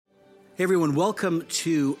Hey everyone, welcome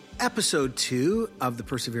to episode 2 of the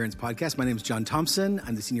Perseverance Podcast. My name is John Thompson.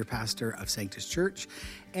 I'm the senior pastor of Sanctus Church,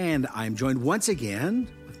 and I'm joined once again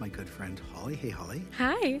with my good friend Hollie. Hey Hollie.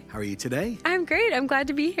 Hi. How are you today? I'm great. I'm glad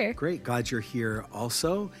to be here. Great. Glad you're here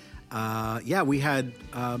also. We had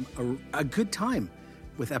a good time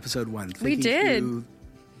with episode 1. We did. Through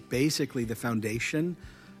basically the foundation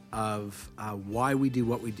of why we do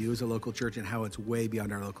what we do as a local church and how it's way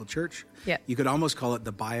beyond our local church. Yeah. You could almost call it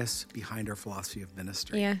the bias behind our philosophy of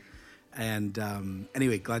ministry. Yeah. And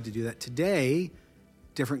anyway, glad to do that. Today,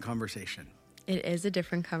 different conversation. It is a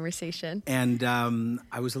different conversation. And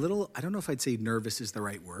I was a little, I don't know if I'd say nervous is the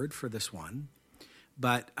right word for this one,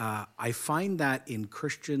 but I find that in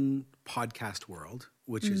Christian podcast world,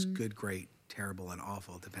 which is good, great, terrible, and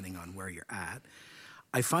awful, depending on where you're at,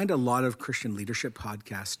 I find a lot of Christian leadership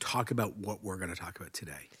podcasts talk about what we're going to talk about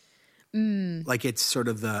today. Like it's sort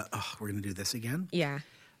of the, we're going to do this again. Yeah.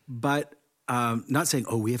 But not saying,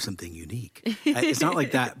 we have something unique. It's not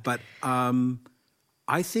like that. But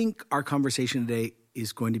I think our conversation today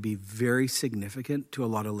is going to be very significant to a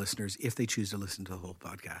lot of listeners if they choose to listen to the whole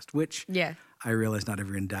podcast, which I realize not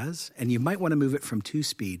everyone does. And you might want to move it from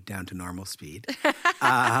 2-speed down to normal speed.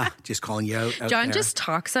 Just calling you out John there. just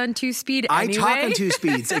talks on 2-speed I anyway. talk on 2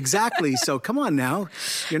 speeds, exactly. So come on now.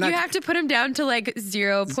 You have to put him down to like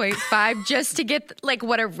 0.5 just to get like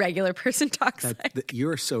what a regular person talks like.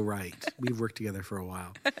 You're so right. We've worked together for a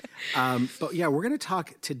while. But yeah, we're going to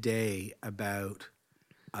talk today about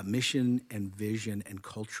mission and vision and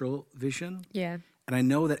cultural vision. Yeah. And I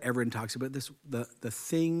know that everyone talks about this. The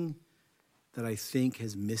thing that I think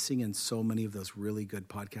is missing in so many of those really good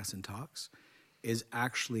podcasts and talks is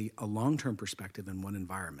actually a long-term perspective in one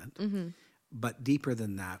environment. Mm-hmm. But deeper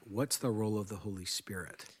than that, what's the role of the Holy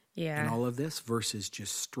Spirit in all of this versus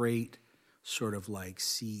just straight sort of like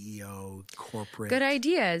CEO, corporate. Good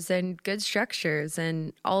ideas and good structures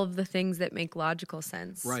and all of the things that make logical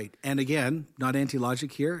sense. Right. And again, not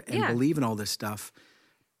anti-logic here and believe in all this stuff,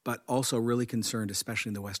 but also really concerned, especially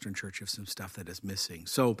in the Western Church, of some stuff that is missing.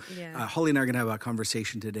 So Hollie and I are going to have a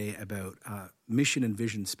conversation today about mission and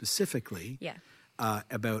vision specifically,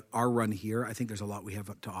 about our run here. I think there's a lot we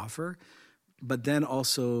have to offer. But then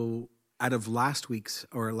also out of last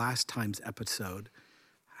time's episode,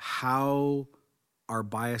 how our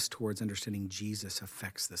bias towards understanding Jesus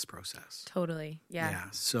affects this process. Totally. Yeah.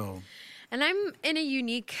 So. And I'm in a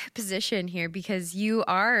unique position here because you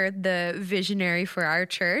are the visionary for our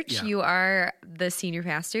church. Yeah. You are the senior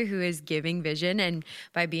pastor who is giving vision. And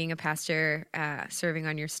by being a pastor, serving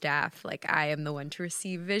on your staff, like I am the one to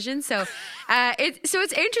receive vision. So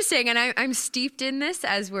it's interesting. And I'm steeped in this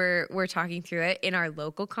as we're talking through it in our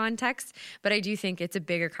local context. But I do think it's a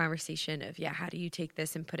bigger conversation of, how do you take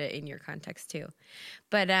this and put it in your context too?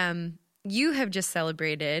 But you have just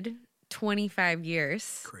celebrated 25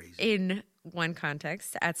 years in one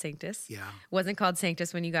context at Sanctus. Yeah. Wasn't called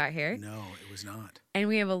Sanctus when you got here. No, it was not. And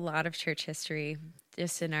we have a lot of church history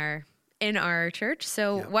just in our church.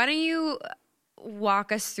 So why don't you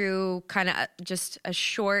walk us through kind of just a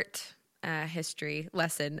short history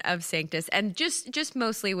lesson of Sanctus and just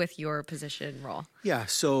mostly with your position and role. Yeah.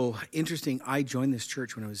 So interesting. I joined this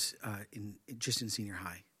church when I was in senior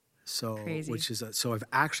high. So, crazy. So I've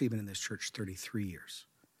actually been in this church 33 years.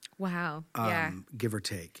 Wow. Give or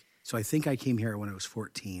take. So I think I came here when I was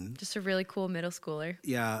 14. Just a really cool middle schooler.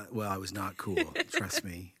 Yeah. Well, I was not cool. Trust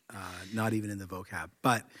me. Not even in the vocab.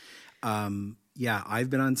 But I've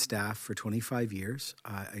been on staff for 25 years.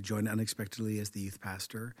 I joined unexpectedly as the youth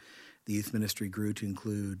pastor. The youth ministry grew to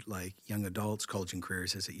include like young adults, college and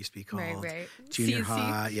careers as it used to be called. Right. Junior CNC.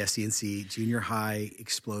 high. Yeah, CNC. Junior high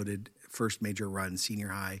exploded. First major run, senior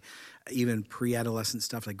high, even pre-adolescent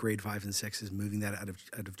stuff like grade 5 and 6 is moving that out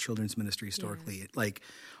of children's ministry historically, like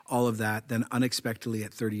all of that. Then unexpectedly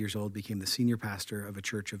at 30 years old became the senior pastor of a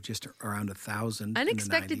church of just around 1,000.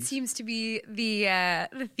 Unexpected seems to be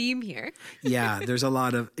the theme here. Yeah, there's a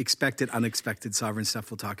lot of expected, unexpected sovereign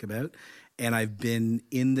stuff we'll talk about. And I've been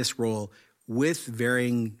in this role with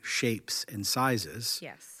varying shapes and sizes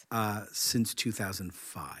since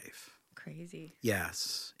 2005. Crazy.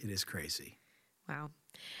 Yes, it is crazy. Wow.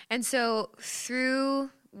 And so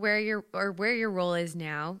through where your role is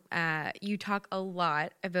now, you talk a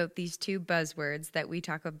lot about these two buzzwords that we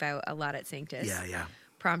talk about a lot at Sanctus. Yeah.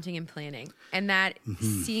 Prompting and planning. And that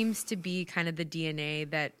seems to be kind of the DNA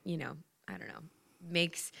that,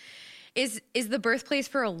 is the birthplace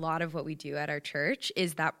for a lot of what we do at our church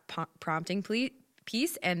is that prompting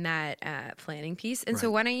piece and that planning piece. And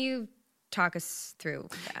so why don't you talk us through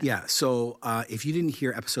that? Yeah. So if you didn't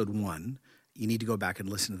hear episode 1, you need to go back and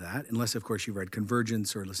listen to that, unless, of course, you've read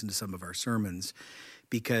Convergence or listened to some of our sermons,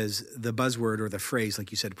 because the buzzword or the phrase,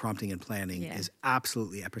 like you said, prompting and planning, is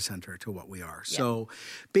absolutely epicenter to what we are. So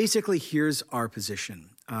basically, here's our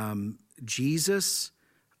position. Jesus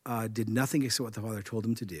did nothing except what the Father told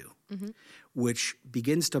him to do, which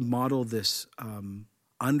begins to model this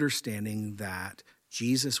understanding that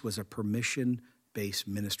Jesus was a permission-based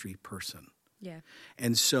ministry person. Yeah.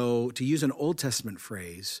 And so to use an Old Testament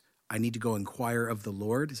phrase, I need to go inquire of the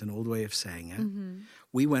Lord is an old way of saying it.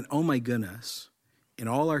 We went, oh my goodness, in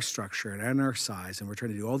all our structure and in our size, and we're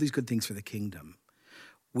trying to do all these good things for the kingdom.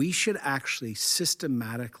 We should actually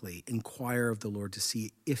systematically inquire of the Lord to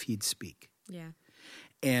see if he'd speak. Yeah.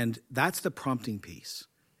 And that's the prompting piece,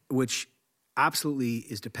 which absolutely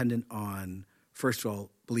is dependent on, first of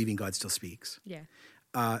all, believing God still speaks. Yeah.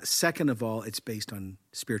 Second of all, it's based on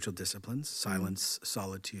spiritual disciplines, silence,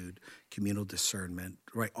 solitude, communal discernment,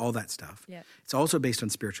 right? All that stuff. Yeah. It's also based on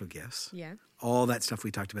spiritual gifts. Yeah. All that stuff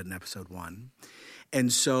we talked about in episode 1.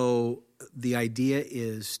 And so the idea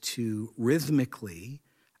is to rhythmically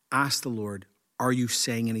ask the Lord, are you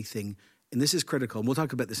saying anything? And this is critical. And we'll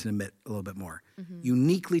talk about this in a little bit more.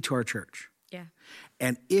 Uniquely to our church. Yeah.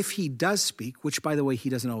 And if he does speak, which by the way, he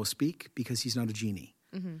doesn't always speak because he's not a genie.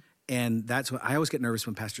 And that's what I always get nervous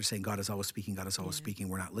when pastors saying God is always speaking, God is always speaking,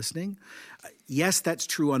 we're not listening. Yes, that's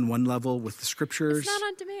true on one level with the scriptures. It's not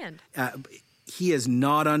on demand. He is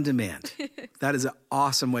not on demand. That is an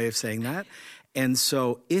awesome way of saying that. And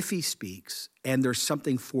so if he speaks and there's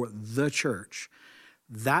something for the church,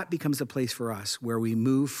 that becomes a place for us where we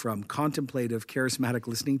move from contemplative, charismatic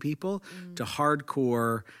listening people to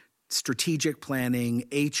hardcore strategic planning,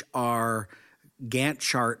 HR, Gantt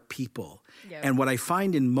chart people. Yep. And what I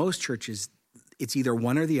find in most churches, it's either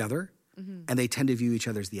one or the other, and they tend to view each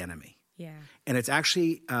other as the enemy. Yeah. And it's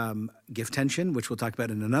actually gift tension, which we'll talk about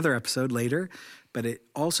in another episode later, but it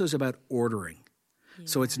also is about ordering. Yeah.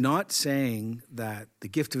 So it's not saying that the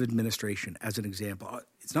gift of administration, as an example,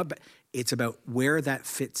 it's about where that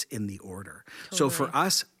fits in the order. Totally. So for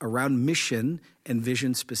us, around mission and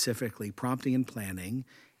vision specifically, prompting and planning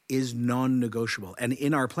is non-negotiable. And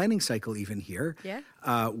in our planning cycle even here,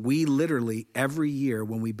 we literally every year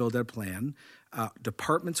when we build our plan,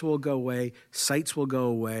 departments will go away, sites will go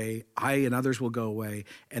away, I and others will go away,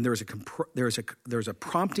 and there's a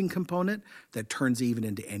prompting component that turns even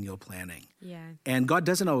into annual planning. Yeah. And God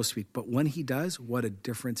doesn't always speak, but when he does, what a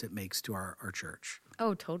difference it makes to our church.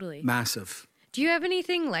 Oh, totally. Massive. Do you have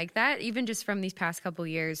anything like that, even just from these past couple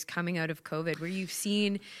years coming out of COVID, where you've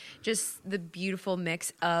seen just the beautiful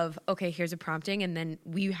mix of, okay, here's a prompting, and then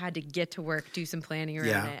we had to get to work, do some planning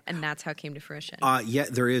around it, and that's how it came to fruition? Yeah,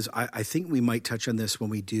 there is. I think we might touch on this when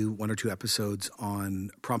we do 1 or 2 episodes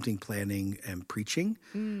on prompting, planning, and preaching.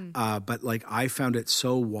 But like I found it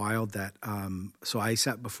so wild that, so I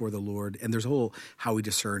sat before the Lord, and there's a whole how we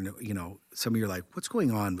discern, some of you are like, what's going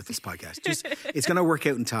on with this podcast? Just it's going to work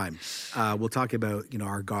out in time. We'll talk about,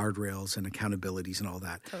 our guardrails and accountabilities and all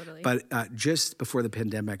that. Totally. But just before the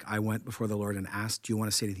pandemic, I went before the Lord and asked, do you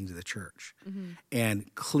want to say anything to the church?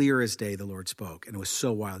 And clear as day, the Lord spoke. And it was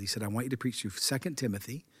so wild. He said, I want you to preach through 2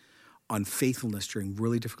 Timothy on faithfulness during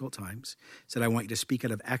really difficult times. He said, I want you to speak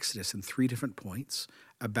out of Exodus in 3 different points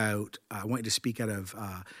about, I want you to speak out of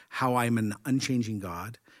how I'm an unchanging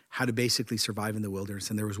God, how to basically survive in the wilderness,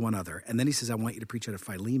 and there was one other. And then he says, I want you to preach out of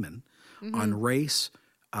Philemon on race,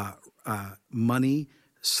 money,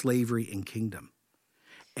 slavery, and kingdom.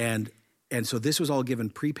 And so this was all given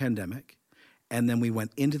pre-pandemic, and then we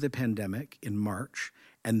went into the pandemic in March,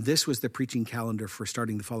 and this was the preaching calendar for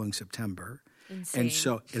starting the following September. Insane. And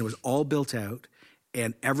so it was all built out,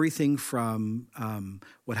 and everything from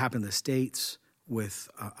what happened in the States with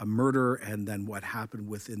a murder, and then what happened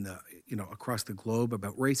within the, across the globe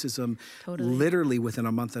about racism. Totally. Literally within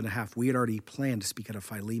a month and a half, we had already planned to speak out of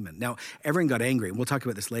Philemon. Now, everyone got angry, and we'll talk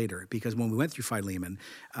about this later, because when we went through Philemon,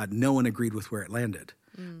 no one agreed with where it landed.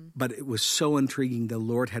 But it was so intriguing. The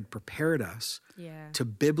Lord had prepared us to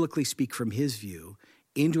biblically speak from his view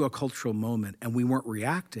into a cultural moment, and we weren't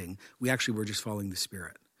reacting. We actually were just following the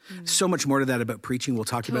Spirit. So much more to that about preaching. We'll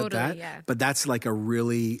talk about that. Yeah. But that's like a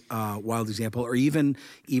really wild example. Or even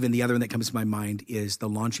the other one that comes to my mind is the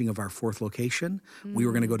launching of our 4th location. We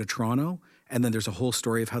were going to go to Toronto, and then there's a whole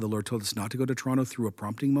story of how the Lord told us not to go to Toronto through a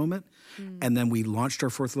prompting moment. And then we launched our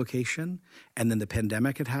 4th location, and then the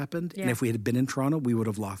pandemic had happened. Yeah. And if we had been in Toronto, we would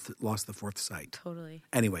have lost the 4th site. Totally.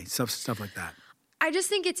 Anyway, stuff like that. I just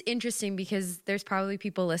think it's interesting because there's probably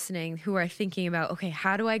people listening who are thinking about, okay,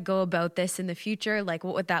 how do I go about this in the future? Like,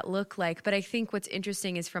 what would that look like? But I think what's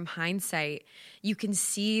interesting is from hindsight, you can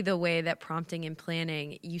see the way that prompting and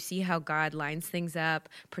planning, you see how God lines things up,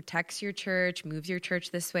 protects your church, moves your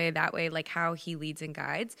church this way, that way, like how he leads and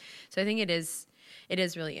guides. So I think it is it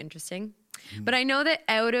is really interesting. But I know that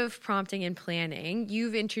out of prompting and planning,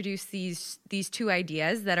 you've introduced these two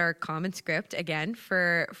ideas that are common script, again,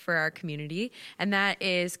 for our community, and that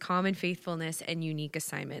is common faithfulness and unique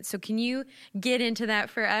assignment. So can you get into that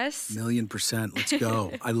for us? 1,000,000%. Let's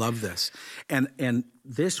go. I love this. And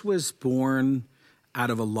this was born out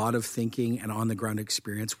of a lot of thinking and on-the-ground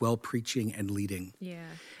experience, well preaching and leading. Yeah.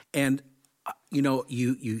 And you know,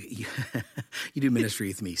 you do ministry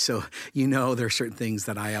with me, so you know there are certain things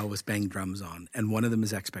that I always bang drums on, and one of them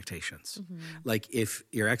is expectations. Like if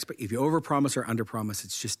you overpromise or underpromise,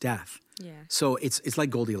 it's just death. Yeah. So it's like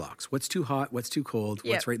Goldilocks. What's too hot? What's too cold?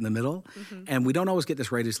 What's right in the middle? And we don't always get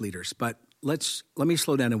this right as leaders. But let me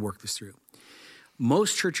slow down and work this through.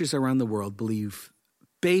 Most churches around the world believe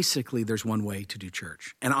basically there's one way to do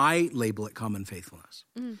church, and I label it common faithfulness.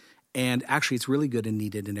 And actually, it's really good and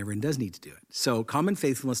needed, and everyone does need to do it. So common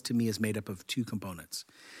faithfulness to me is made up of two components.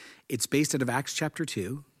 It's based out of Acts chapter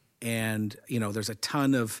 2, and there's a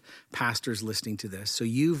ton of pastors listening to this. So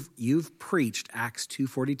you've preached Acts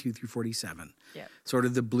 2:42 through 47, sort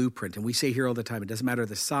of the blueprint. And we say here all the time, it doesn't matter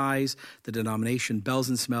the size, the denomination, bells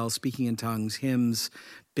and smells, speaking in tongues, hymns,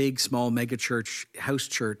 big, small, mega church, house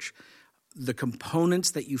church. The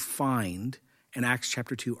components that you find in Acts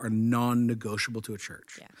chapter 2 are non-negotiable to a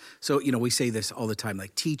church. Yeah. So, we say this all the time,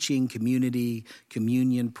 like teaching, community,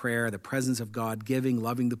 communion, prayer, the presence of God, giving,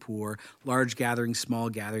 loving the poor, large gathering, small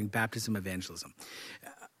gathering, baptism, evangelism.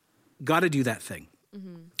 Got to do that thing.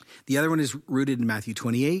 The other one is rooted in Matthew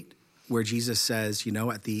 28, where Jesus says,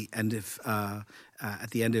 at the end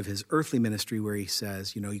of his earthly ministry, where he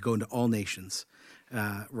says, you go into all nations,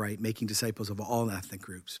 making disciples of all ethnic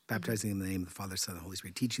groups, baptizing them in the name of the Father, Son, and the Holy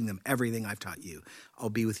Spirit, teaching them everything I've taught you. I'll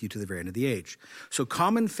be with you to the very end of the age. So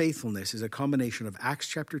common faithfulness is a combination of Acts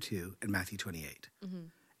chapter 2 and Matthew 28.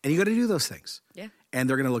 And you got to do those things. Yeah. And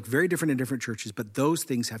they're going to look very different in different churches, but those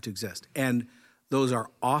things have to exist. And those are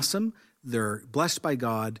awesome. They're blessed by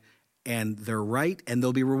God, and they're right, and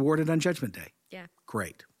they'll be rewarded on Judgment Day. Yeah.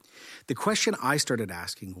 Great. The question I started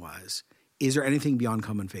asking was, is there anything beyond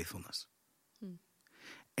common faithfulness?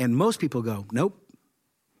 And most people go, nope.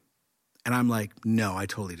 And I'm like, no, I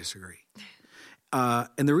totally disagree.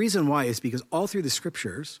 And the reason why is because all through the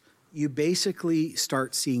scriptures, you basically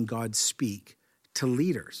start seeing God speak to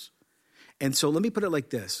leaders. And so let me put it like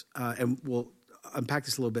this, and we'll unpack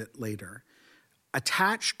this a little bit later.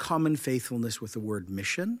 Attach common faithfulness with the word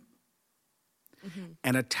mission,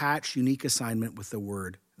 and attach unique assignment with the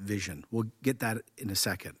word vision. We'll get that in a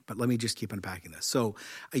second, but let me just keep unpacking this. So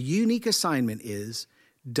a unique assignment is,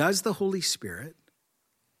 does the Holy Spirit,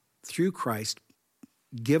 through Christ,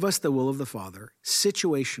 give us the will of the Father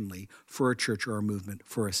situationally for a church or a movement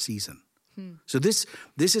for a season? So this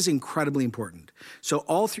is incredibly important. So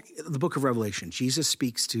all through the book of Revelation, Jesus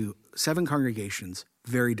speaks to 7 congregations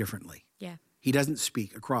very differently. Yeah. He doesn't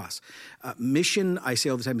speak across. Mission, I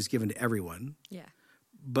say all the time, is given to everyone. Yeah.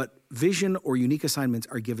 But vision or unique assignments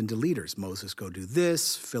are given to leaders. Moses, go do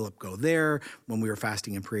this. Philip, go there. When we were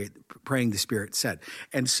fasting and praying, the Spirit said.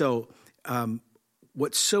 And so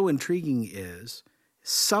what's so intriguing is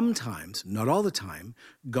sometimes, not all the time,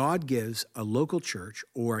 God gives a local church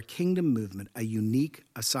or a kingdom movement a unique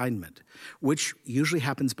assignment, which usually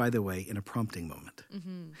happens, by the way, in a prompting moment.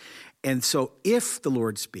 And so if the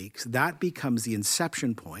Lord speaks, that becomes the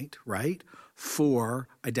inception point, right, for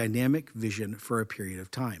a dynamic vision for a period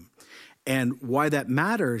of time. And why that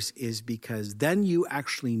matters is because then you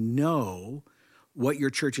actually know what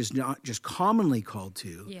your church is not just commonly called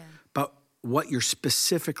to, but what you're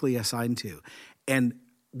specifically assigned to. And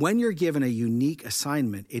when you're given a unique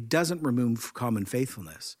assignment, it doesn't remove common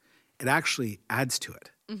faithfulness. It actually adds to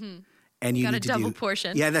it. And you got need a double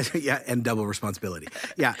portion. Yeah, and double responsibility.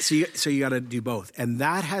 So you got to do both. And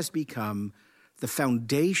that has become the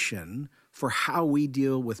foundation for how we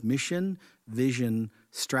deal with mission, vision,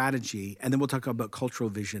 strategy, and then we'll talk about cultural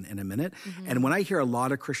vision in a minute. And when I hear a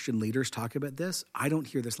lot of Christian leaders talk about this, I don't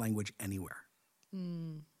hear this language anywhere.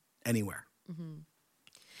 Anywhere.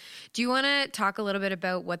 Do you want to talk a little bit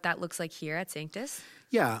about what that looks like here at Sanctus?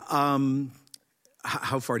 Yeah.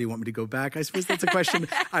 How far do you want me to go back? I suppose that's a question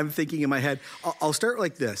I'm thinking in my head. I'll start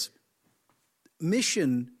like this.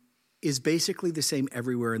 Mission is basically the same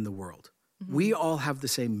everywhere in the world. We all have the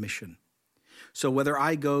same mission. So whether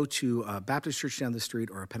I go to a Baptist church down the street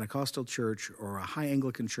or a Pentecostal church or a high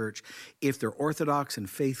Anglican church, if they're orthodox and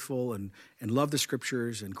faithful and love the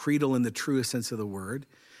scriptures and creedal in the truest sense of the word,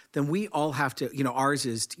 then we all have to, ours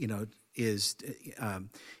is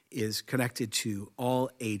connected to all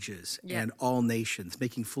ages and all nations,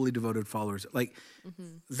 making fully devoted followers. Like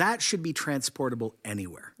that should be transportable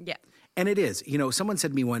anywhere. Yeah. And it is. Someone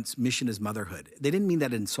said to me once, mission is motherhood. They didn't mean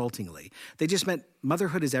that insultingly. They just meant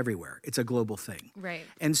motherhood is everywhere. It's a global thing. Right.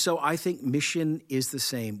 And so I think mission is the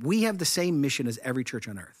same. We have the same mission as every church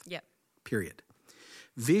on earth. Yep. Period.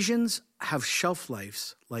 Visions have shelf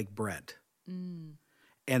lives like bread.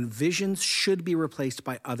 And visions should be replaced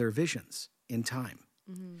by other visions in time.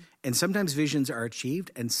 And sometimes visions are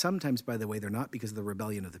achieved, and sometimes, by the way, they're not because of the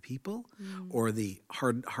rebellion of the people or the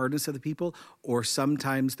hardness of the people, or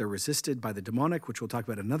sometimes they're resisted by the demonic, which we'll talk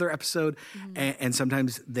about in another episode, and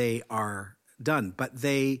sometimes they are done. But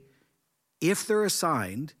if they're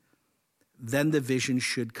assigned, then the vision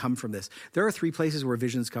should come from this. There are 3 places where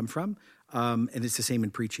visions come from, and it's the same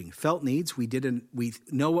in preaching. Felt needs, we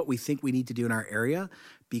know what we think we need to do in our area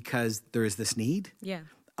because there is this need. Yeah.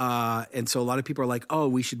 And so a lot of people are like, oh,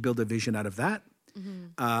 we should build a vision out of that.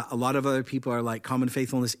 A lot of other people are like, common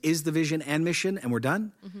faithfulness is the vision and mission, and we're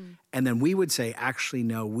done. And then we would say, actually,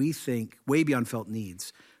 no, we think way beyond felt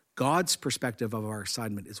needs. God's perspective of our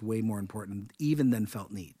assignment is way more important even than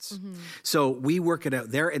felt needs. So we work it out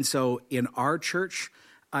there. And so in our church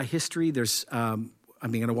history, there's, I'm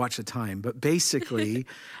going to watch the time, but basically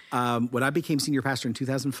when I became senior pastor in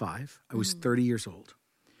 2005, I was 30 years old.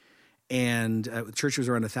 And the church was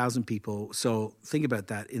around 1,000 people. So think about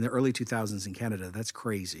that. In the early 2000s in Canada, that's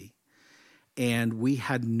crazy. And we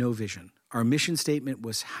had no vision. Our mission statement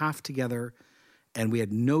was half together, and we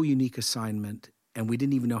had no unique assignment, and we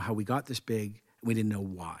didn't even know how we got this big, and we didn't know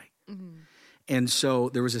why. And so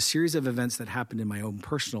there was a series of events that happened in my own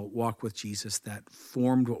personal walk with Jesus that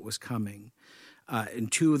formed what was coming.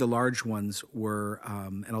 And 2 of the large ones were,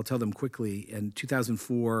 and I'll tell them quickly, in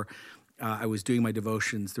 2004, I was doing my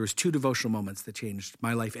devotions. There was 2 devotional moments that changed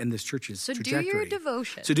my life and this church's trajectory. So do your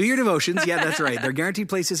devotions. So do your devotions. Yeah, that's right. They're guaranteed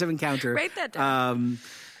places of encounter. Write that down.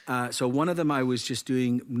 So one of them I was just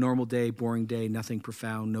doing normal day, boring day, nothing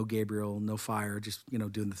profound, no Gabriel, no fire, just,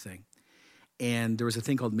 doing the thing. And there was a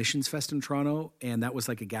thing called Missions Fest in Toronto, and that was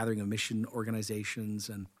like a gathering of mission organizations.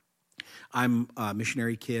 And I'm a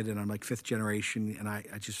missionary kid, and I'm like 5th generation, and I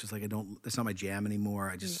just was like, that's not my jam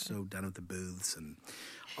anymore. I just so done with the booths and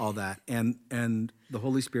all that. And the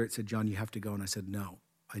Holy Spirit said, John, you have to go. And I said, no,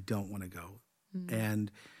 I don't want to go.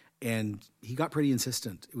 And he got pretty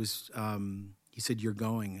insistent. It was, he said, you're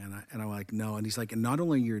going. And I'm like, no. And he's like, and not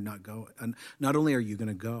only are you going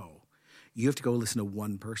to go, you have to go listen to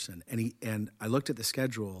one person. And I looked at the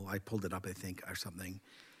schedule. I pulled it up, I think, or something.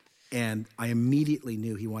 And I immediately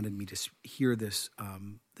knew he wanted me to hear this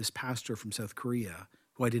pastor from South Korea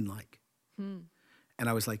who I didn't like. And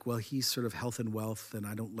I was like, well, he's sort of health and wealth, and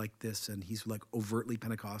I don't like this. And he's like overtly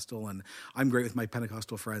Pentecostal, and I'm great with my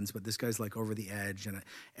Pentecostal friends, but this guy's like over the edge. And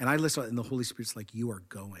I listened, and the Holy Spirit's like, you are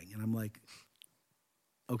going. And I'm like,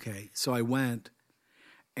 okay. So I went,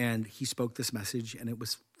 and he spoke this message, and it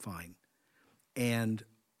was fine. And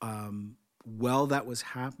while that was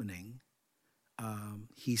happening,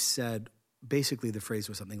 he said, basically the phrase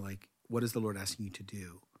was something like, what is the Lord asking you to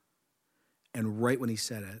do? And right when he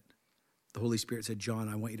said it, the Holy Spirit said, John,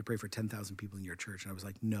 I want you to pray for 10,000 people in your church. And I was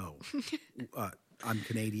like, no, I'm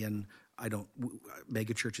Canadian.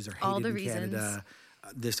 Mega churches are hated in Canada.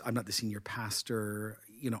 I'm not the senior pastor,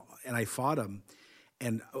 and I fought him.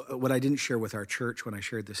 And what I didn't share with our church when I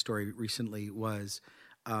shared this story recently was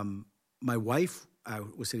my wife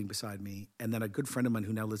was sitting beside me, and then a good friend of mine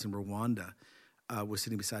who now lives in Rwanda was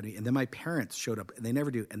sitting beside me. And then my parents showed up, and they never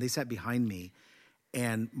do. And they sat behind me,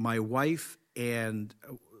 and my wife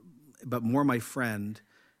but more my friend,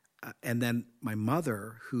 and then my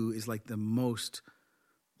mother, who is like the most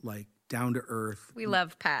like down to earth. We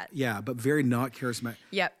love Pat. Yeah, but very not charismatic.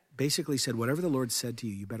 Yep. Basically said, whatever the Lord said to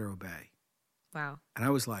you, you better obey. Wow. And I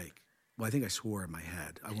was like, well, I think I swore in my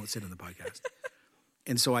head. I won't say it on the podcast.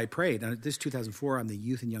 And so I prayed. And this is 2004. I'm the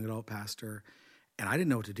youth and young adult pastor, and I didn't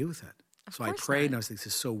know what to do with it. So I prayed, and I was like, this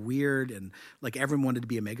is so weird. And like everyone wanted to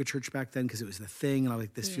be a mega church back then because it was the thing. And I was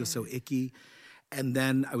like, this feels so icky. And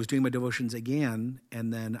then I was doing my devotions again,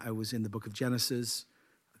 and then I was in the book of Genesis.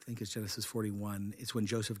 I think it's Genesis 41. It's when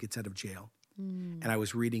Joseph gets out of jail. And I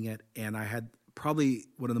was reading it, and I had probably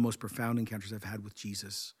one of the most profound encounters I've had with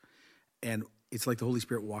Jesus. And it's like the Holy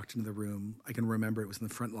Spirit walked into the room. I can remember it was in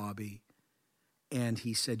the front lobby. And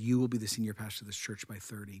he said, you will be the senior pastor of this church by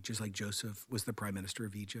 30, just like Joseph was the prime minister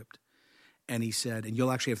of Egypt. And he said, and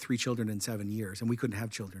you'll actually have 3 children in 7 years. And we couldn't have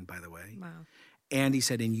children, by the way. Wow. And he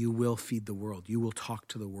said, and you will feed the world. You will talk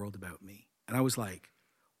to the world about me. And I was like,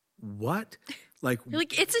 what? Like, you're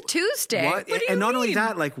like, it's a Tuesday. What do you and not mean? only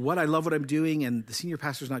that, like, I love what I'm doing, and the senior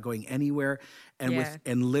pastor's not going anywhere. And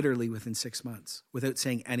and literally within 6 months, without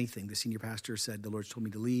saying anything, the senior pastor said, the Lord's told me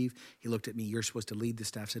to leave. He looked at me, you're supposed to lead. The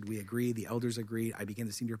staff said, we agree. The elders agreed. I became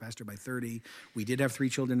the senior pastor by 30. We did have 3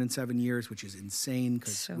 children in 7 years, which is insane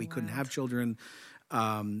because we couldn't have children.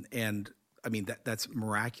 And I mean, that's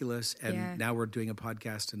miraculous. And now we're doing a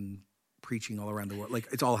podcast and preaching all around the world. Like,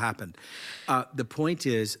 it's all happened. The point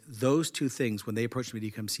is, those 2 things, when they approached me to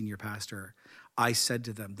become senior pastor, I said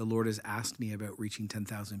to them, the Lord has asked me about reaching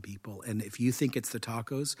 10,000 people. And if you think it's the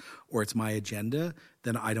tacos or it's my agenda,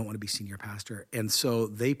 then I don't want to be senior pastor. And so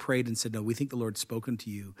they prayed and said, no, we think the Lord's spoken to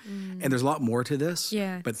you. And there's a lot more to this.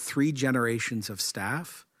 Yeah. But 3 generations of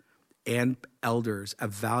staff and elders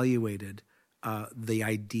evaluated the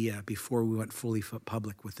idea before we went fully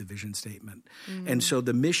public with the vision statement. And so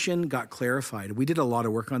the mission got clarified. We did a lot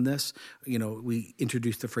of work on this. You know, we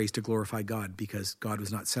introduced the phrase to glorify God because God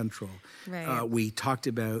was not central. Right. We talked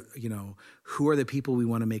about, you know, who are the people we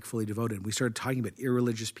want to make fully devoted. We started talking about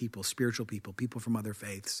irreligious people, spiritual people, people from other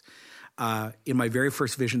faiths. In my very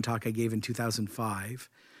first vision talk I gave in 2005,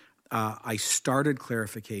 I started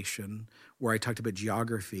clarification where I talked about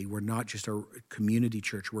geography. We're not just a community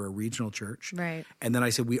church, we're a regional church. Right. And then I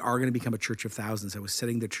said, we are going to become a church of thousands. I was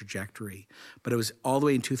setting the trajectory. But it was all the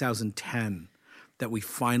way in 2010 that we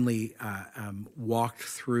finally walked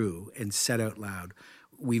through and said out loud,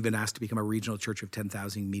 we've been asked to become a regional church of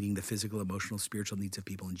 10,000, meeting the physical, emotional, spiritual needs of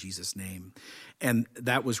people in Jesus' name. And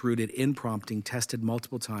that was rooted in prompting, tested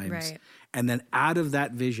multiple times. Right. And then out of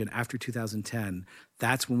that vision, after 2010,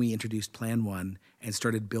 that's when we introduced Plan 1 and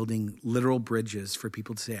started building literal bridges for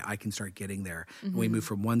people to say, I can start getting there. And we moved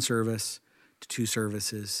from 1 service to 2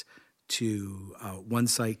 services to 1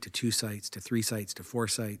 site to 2 sites to 3 sites to 4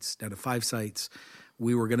 sites, down to 5 sites.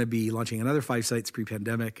 We were going to be launching another 5 sites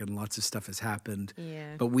pre-pandemic, and lots of stuff has happened.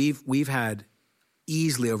 Yeah. But we've had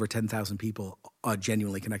easily over 10,000 people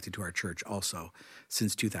genuinely connected to our church also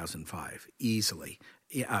since 2005, easily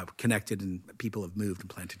connected, and people have moved and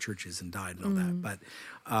planted churches and died and all that.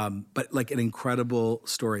 But like an incredible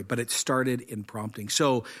story. But it started in prompting.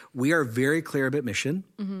 So we are very clear about mission,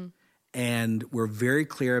 and we're very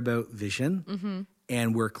clear about vision.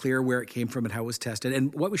 And we're clear where it came from and how it was tested.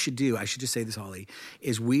 And what we should do, I should just say this, Hollie,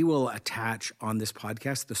 is we will attach on this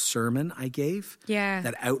podcast the sermon I gave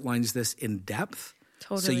that outlines this in depth.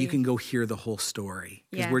 Totally. So you can go hear the whole story.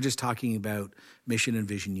 Because we're just talking about mission and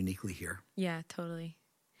vision uniquely here. Yeah, totally.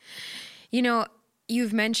 You know,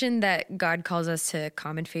 you've mentioned that God calls us to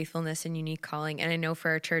common faithfulness and unique calling. And I know for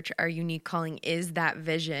our church, our unique calling is that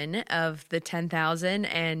vision of the 10,000.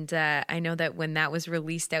 And I know that when that was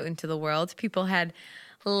released out into the world, people had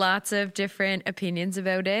lots of different opinions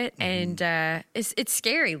about it. And it's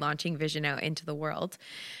scary launching vision out into the world.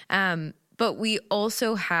 But we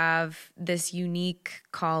also have this unique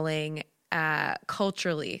calling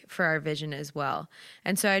culturally for our vision as well.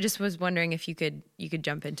 And so I just was wondering if you could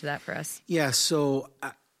jump into that for us. Yeah, so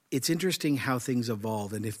it's interesting how things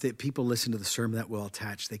evolve. And if people listen to the sermon that we'll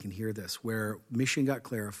attach, they can hear this, where mission got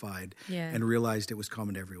clarified and realized it was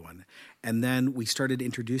common to everyone. And then we started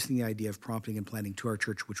introducing the idea of prompting and planning to our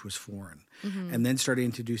church, which was foreign. And then started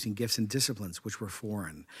introducing gifts and disciplines, which were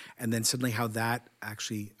foreign. And then suddenly how that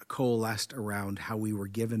actually coalesced around how we were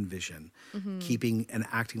given vision, keeping and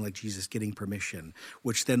acting like Jesus, getting permission,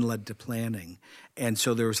 which then led to planning. And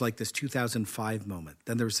so there was like this 2005 moment.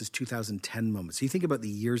 Then there was this 2010 moment. So you think about the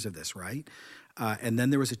years of this, right? And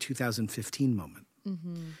then there was a 2015 moment.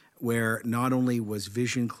 Where not only was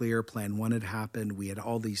vision clear, Plan 1 had happened, we had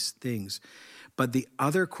all these things, but the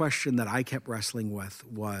other question that I kept wrestling with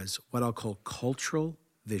was what I'll call cultural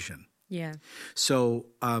vision. Yeah. So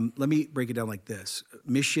let me break it down like this.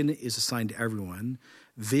 Mission is assigned to everyone.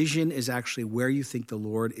 Vision is actually where you think the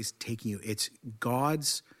Lord is taking you. It's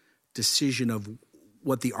God's decision of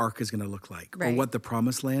what the ark is going to look like, or what the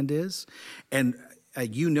promised land is. And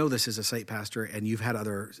you know this as a site pastor, and you've had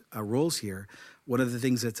other roles here. One of the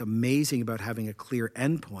things that's amazing about having a clear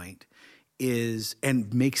endpoint is,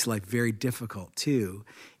 and makes life very difficult too,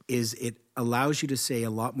 is it allows you to say a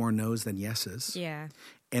lot more no's than yeses. Yeah.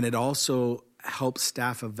 And it also helps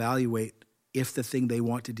staff evaluate if the thing they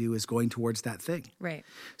want to do is going towards that thing. Right.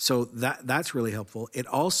 So that's really helpful. It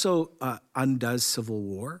also undoes civil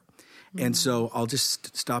war. And so I'll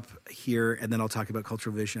just stop here, and then I'll talk about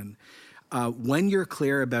cultural vision. When you're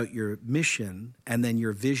clear about your mission and then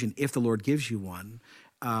your vision, if the Lord gives you one,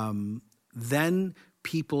 then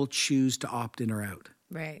people choose to opt in or out.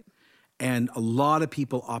 Right. And a lot of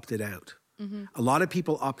people opted out. A lot of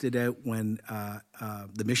people opted out when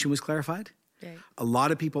the mission was clarified. Right. A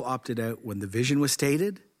lot of people opted out when the vision was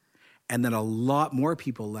stated. And then a lot more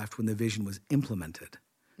people left when the vision was implemented.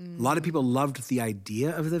 A lot of people loved the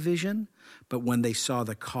idea of the vision, but when they saw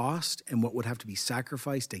the cost and what would have to be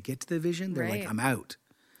sacrificed to get to the vision, they're like, I'm out.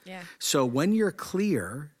 Yeah. So when you're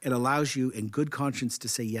clear, it allows you in good conscience to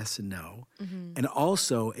say yes and no. And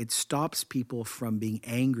also it stops people from being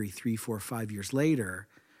angry 3, 4, 5 years later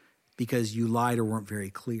because you lied or weren't very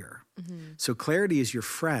clear. So clarity is your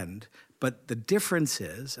friend, but the difference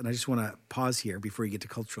is, and I just want to pause here before you get to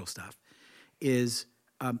cultural stuff, is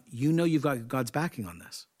you've got God's backing on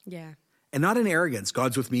this. Yeah. And not in arrogance,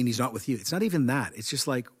 God's with me and he's not with you. It's not even that. It's just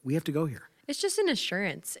like, we have to go here. It's just an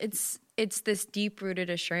assurance. It's this deep-rooted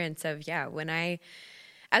assurance of, when I,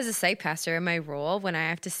 as a site pastor in my role, when I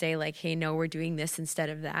have to say like, hey, no, we're doing this instead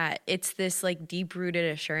of that, it's this like deep-rooted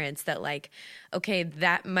assurance that like, okay,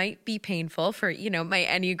 that might be painful for, my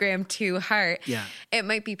Enneagram 2 heart. Yeah. It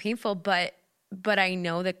might be painful, but I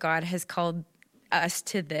know that God has called us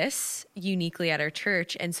to this uniquely at our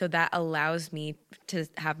church. And so that allows me to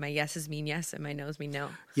have my yeses mean yes and my no's mean no.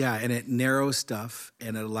 Yeah, and it narrows stuff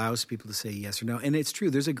and it allows people to say yes or no. And it's true,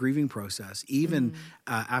 there's a grieving process. Even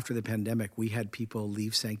after the pandemic, we had people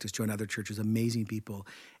leave Sanctus, join other churches, amazing people.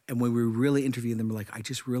 And when we really interviewed them, we're like, I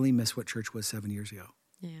just really miss what church was 7 years ago.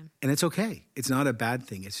 Yeah. And it's okay. It's not a bad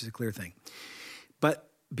thing. It's just a clear thing. But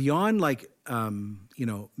beyond like,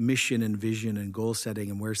 mission and vision and goal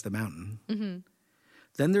setting and where's the mountain,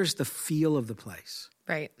 then there's the feel of the place.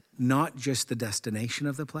 Right. Not just the destination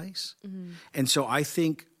of the place. And so I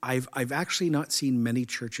think I've actually not seen many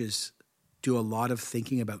churches do a lot of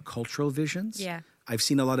thinking about cultural visions. Yeah. I've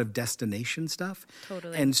seen a lot of destination stuff.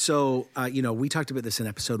 Totally. And so, we talked about this in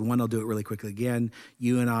episode 1. I'll do it really quickly again.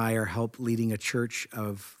 You and I are leading a church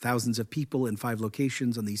of thousands of people in 5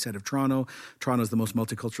 locations on the east side of Toronto. Toronto is the most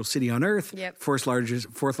multicultural city on earth. Yep. Fourth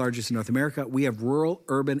largest in North America. We have rural,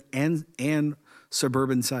 urban, and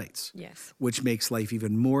suburban sites. Yes. Which makes life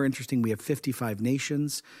even more interesting. We have 55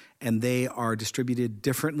 nations, and they are distributed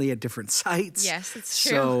differently at different sites. Yes, it's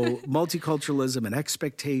true. So multiculturalism and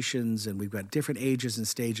expectations, and we've got different ages and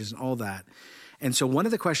stages and all that. And so one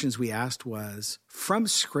of the questions we asked was, from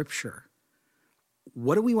Scripture,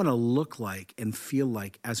 what do we want to look like and feel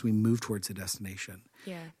like as we move towards the destination?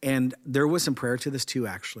 Yeah. And there was some prayer to this too,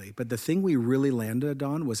 actually. But the thing we really landed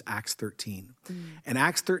on was Acts 13. And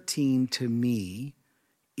Acts 13, to me,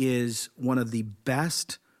 is one of the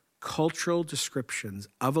best cultural descriptions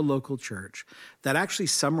of a local church that actually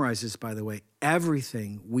summarizes, by the way,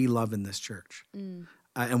 everything we love in this church.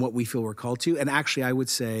 And what we feel we're called to. And actually, I would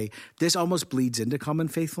say this almost bleeds into common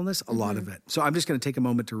faithfulness, a lot of it. So I'm just going to take a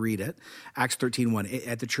moment to read it. Acts 13:1.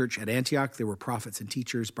 At the church at Antioch, there were prophets and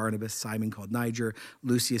teachers, Barnabas, Simon called Niger,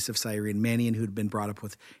 Lucius of Cyrene, Manaen, who had been brought up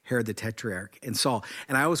with Herod the Tetrarch, and Saul.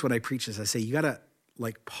 And I always, when I preach this, I say, you got to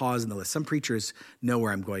like pause in the list. Some preachers know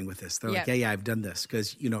where I'm going with this. They're like, yeah, I've done this.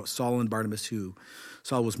 Because, Saul and Barnabas, who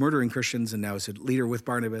Saul was murdering Christians and now is a leader with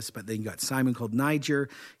Barnabas, but then you got Simon called Niger.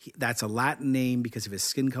 That's a Latin name because of his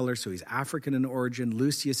skin color, so he's African in origin.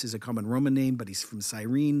 Lucius is a common Roman name, but he's from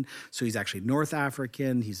Cyrene, so he's actually North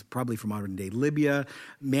African. He's probably from modern-day Libya.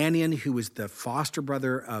 Manaen, who was the foster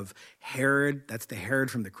brother of Herod, that's the Herod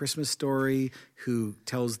from the Christmas story, who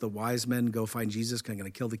tells the wise men, go find Jesus, because I'm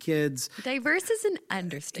going to kill the kids. Diverse is an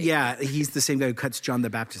understatement. Yeah, he's the same guy who cuts John the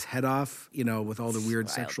Baptist's head off, with all the weird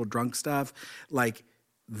sexual drunk stuff. Like,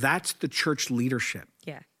 that's the church leadership.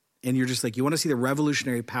 Yeah. And you're just like, you want to see the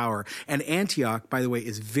revolutionary power. And Antioch, by the way,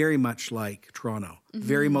 is very much like Toronto.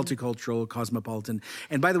 Very multicultural, cosmopolitan.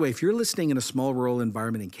 And by the way, if you're listening in a small rural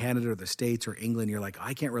environment in Canada or the States or England, you're like,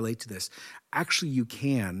 I can't relate to this. Actually, you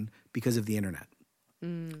can because of the internet.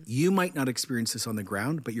 You might not experience this on the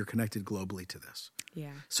ground, but you're connected globally to this.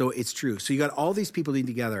 Yeah. So it's true. So you got all these people being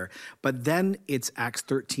together, but then it's Acts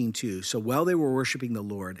 13:2. So while they were worshiping the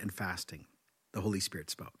Lord and fasting, the Holy Spirit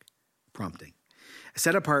spoke, prompting.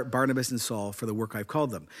 Set apart Barnabas and Saul for the work I've called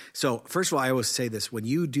them. So first of all, I always say this, when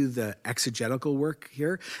you do the exegetical work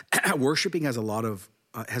here, worshiping has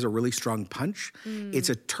a really strong punch. It's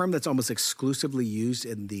a term that's almost exclusively used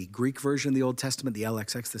in the Greek version of the Old Testament, the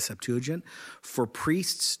LXX, the Septuagint, for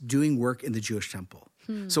priests doing work in the Jewish temple.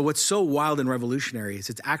 So what's so wild and revolutionary is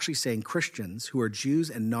it's actually saying Christians who are Jews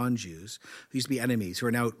and non-Jews, who used to be enemies, who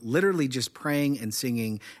are now literally just praying and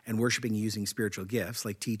singing and worshiping using spiritual gifts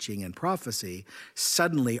like teaching and prophecy,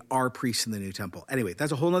 suddenly are priests in the new temple. Anyway,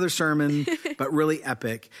 that's a whole other sermon, but really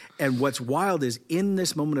epic. And what's wild is in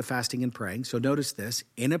this moment of fasting and praying, so notice this,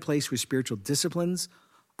 in a place where spiritual disciplines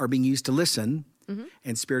are being used to listen,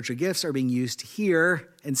 and spiritual gifts are being used to hear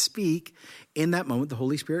and speak, in that moment, the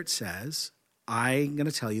Holy Spirit says, I'm going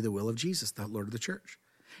to tell you the will of Jesus, the Lord of the church.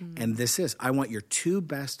 And this is, I want your 2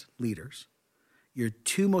 best leaders, your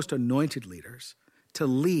two most anointed leaders to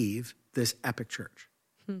leave this epic church.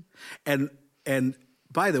 And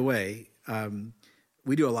by the way,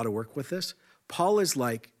 we do a lot of work with this. Paul is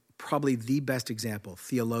like probably the best example,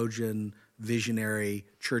 theologian, visionary,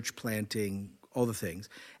 church planting, all the things.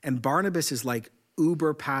 And Barnabas is like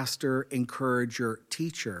uber pastor, encourager,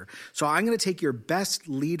 teacher. So I'm going to take your best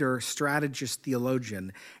leader, strategist,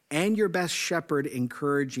 theologian, and your best shepherd,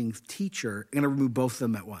 encouraging teacher. I'm going to remove both of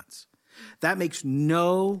them at once. That makes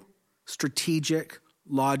no strategic,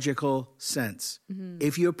 logical sense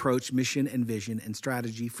if you approach mission and vision and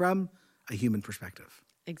strategy from a human perspective.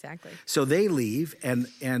 Exactly. So they leave,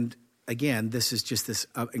 and again, this is just this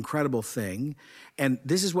incredible thing. And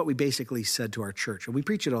this is what we basically said to our church. And we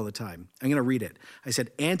preach it all the time. I'm going to read it. I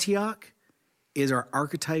said, Antioch is our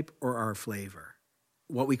archetype or our flavor,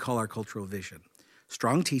 what we call our cultural vision.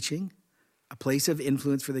 Strong teaching, a place of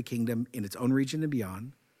influence for the kingdom in its own region and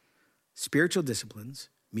beyond, spiritual disciplines,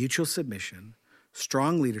 mutual submission,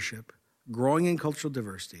 strong leadership, growing in cultural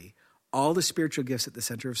diversity, all the spiritual gifts at the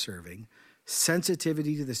center of serving,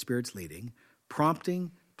 sensitivity to the Spirit's leading,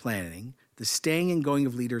 prompting, planning, the staying and going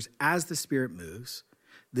of leaders as the Spirit moves.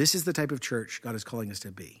 This is the type of church God is calling us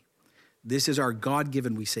to be. This is our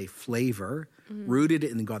God-given, we say, flavor, rooted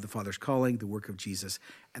in God the Father's calling, the work of Jesus,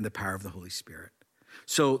 and the power of the Holy Spirit.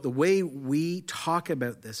 So the way we talk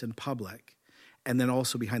about this in public and then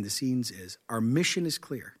also behind the scenes is our mission is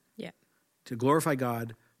clear. Yeah. To glorify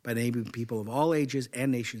God by enabling people of all ages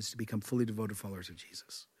and nations to become fully devoted followers of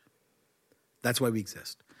Jesus. That's why we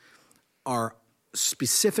exist. Our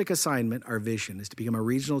specific assignment, our vision, is to become a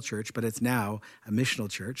regional church, but it's now a missional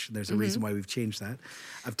church. There's a reason why we've changed that,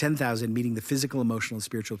 of 10,000, meeting the physical, emotional, and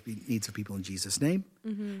spiritual needs of people in Jesus' name.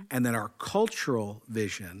 And then our cultural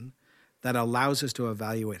vision that allows us to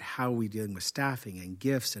evaluate how we're dealing with staffing and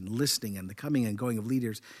gifts and listening and the coming and going of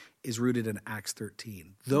leaders is rooted in Acts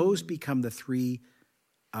 13. Those become the three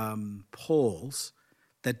poles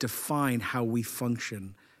that define how we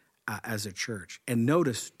function as a church. And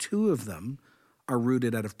notice two of them are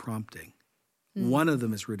rooted out of prompting. One of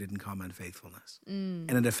them is rooted in common faithfulness.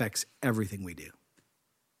 And it affects everything we do.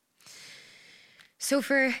 So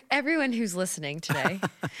for everyone who's listening today,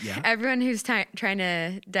 everyone who's trying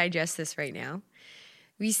to digest this right now,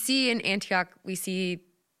 we see in Antioch, we see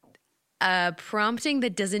a prompting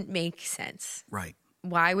that doesn't make sense. Right.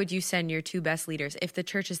 Why would you send your two best leaders? If the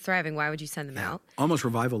church is thriving, why would you send them out? Almost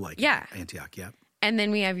revival-like Antioch, And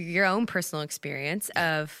then we have your own personal experience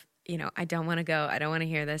of, I don't want to go. I don't want to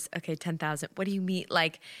hear this. Okay, 10,000. What do you mean?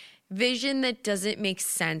 Like vision that doesn't make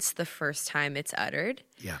sense the first time it's uttered.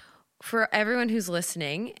 Yeah. For everyone who's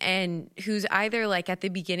listening and who's either like at the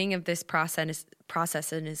beginning of this process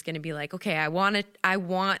and is going to be like, okay, I want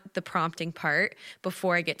the prompting part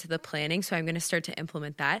before I get to the planning, so I'm going to start to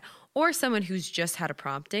implement that. Or someone who's just had a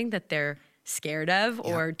prompting that they're scared of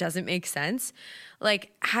or doesn't make sense.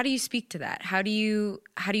 Like, how do you speak to that? How do you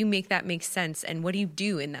make that make sense? And what do you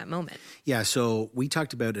do in that moment? Yeah. So we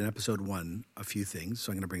talked about in episode 1 a few things.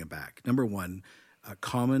 So I'm going to bring it back. Number 1,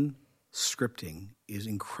 common scripting is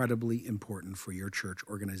incredibly important for your church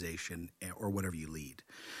organization or whatever you lead.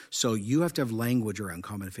 So you have to have language around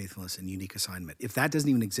common faithfulness and unique assignment. If that doesn't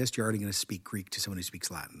even exist, you're already going to speak Greek to someone who speaks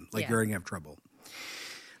Latin. You're already going to have trouble.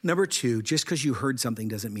 Number 2, just because you heard something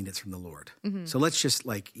doesn't mean it's from the Lord. So let's just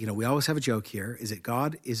we always have a joke here. Is it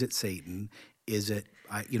God? Is it Satan? Is it,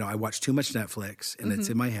 I watch too much Netflix and it's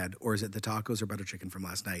in my head, or is it the tacos or butter chicken from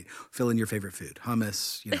last night? Fill in your favorite food,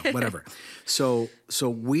 hummus, whatever. So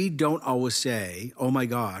we don't always say, oh my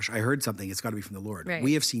gosh, I heard something. It's got to be from the Lord. Right.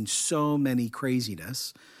 We have seen so many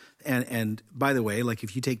craziness. And by the way,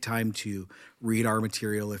 if you take time to read our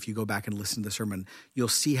material, if you go back and listen to the sermon, you'll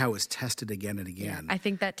see how it's tested again and again. Yeah, I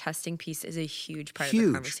think that testing piece is a huge part of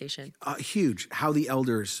the conversation. Huge. How the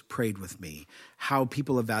elders prayed with me, how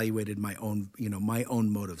people evaluated my own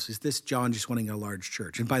motives. Is this John just wanting a large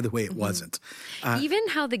church? And by the way, it wasn't. Even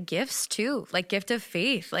how the gifts too, like gift of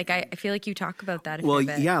faith. Like I feel like you talk about that.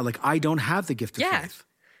 I don't have the gift of faith,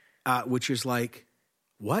 which is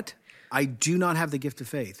what? I do not have the gift of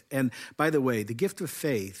faith. And by the way, the gift of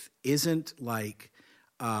faith isn't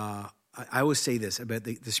I always say this about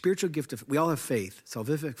the spiritual gift of, we all have faith,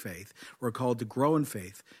 salvific faith. We're called to grow in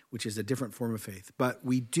faith, which is a different form of faith. But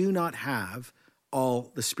we do not have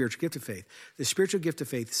all the spiritual gift of faith. The spiritual gift of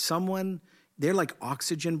faith, they're like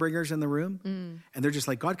oxygen bringers in the room, and they're just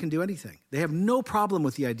like, God can do anything. They have no problem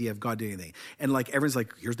with the idea of God doing anything. And everyone's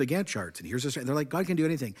like, here's the Gantt charts, and here's this. And they're like, God can do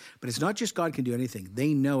anything. But it's not just God can do anything.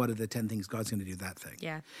 They know out of the 10 things, God's going to do that thing.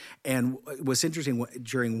 Yeah. And what's interesting,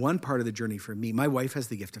 during one part of the journey for me, my wife has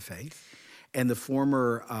the gift of faith. And the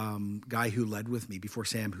former guy who led with me before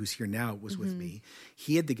Sam, who's here now, was with me.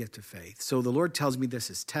 He had the gift of faith. So the Lord tells me this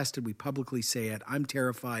is tested. We publicly say it. I'm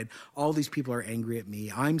terrified. All these people are angry at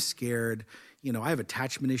me. I'm scared. You know, I have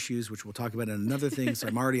attachment issues, which we'll talk about in another thing. So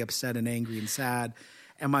I'm already upset and angry and sad.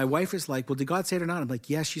 And my wife is like, well, did God say it or not? I'm like,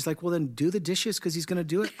 yes. She's like, well, then do the dishes because he's going to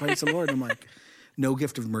do it. Praise the Lord. I'm like, no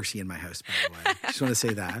gift of mercy in my house, by the way. Just want to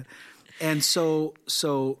say that. And so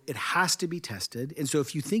it has to be tested. And so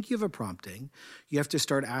if you think you have a prompting, you have to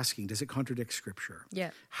start asking, does it contradict Scripture?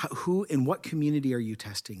 Yeah. Who, in what community are you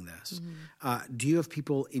testing this? Do you have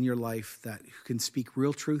people in your life who can speak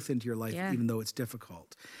real truth into your life, even though it's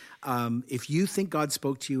difficult? If you think God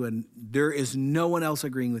spoke to you and there is no one else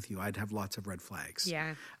agreeing with you, I'd have lots of red flags.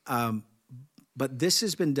 Yeah. But this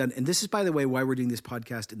has been done. And this is, by the way, why we're doing this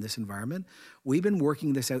podcast in this environment. We've been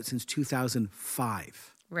working this out since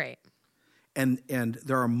 2005. Right. And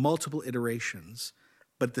there are multiple iterations,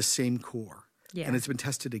 but the same core. Yeah. And it's been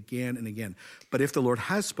tested again and again. But if the Lord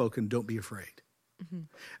has spoken, don't be afraid.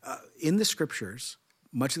 In the Scriptures,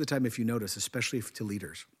 much of the time, if you notice, especially to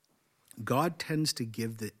leaders, God tends to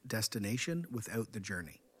give the destination without the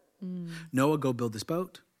journey. Noah, go build this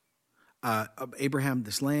boat. Abraham,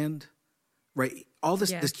 this land. Right? All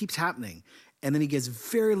this keeps happening. And then he gives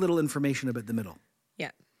very little information about the middle.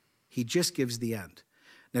 Yeah. He just gives the end.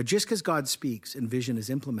 Now, just because God speaks and vision is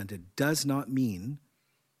implemented does not mean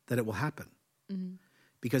that it will happen.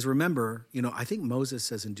 Because remember, you know, I think Moses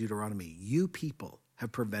says in Deuteronomy, you people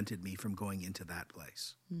have prevented me from going into that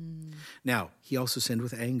place. Now, he also sinned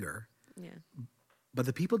with anger, but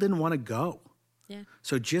the people didn't want to go. Yeah.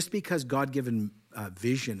 So just because God-given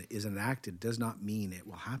vision is enacted does not mean it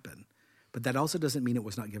will happen. But that also doesn't mean it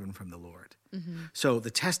was not given from the Lord. So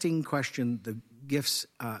the testing question, the gifts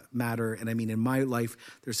matter. And I mean, in my life,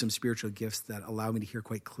 there's some spiritual gifts that allow me to hear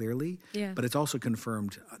quite clearly. Yeah. But it's also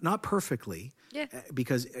confirmed, not perfectly,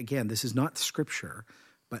 because again, this is not Scripture,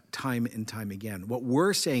 but time and time again. What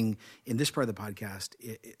we're saying in this part of the podcast,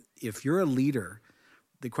 if you're a leader,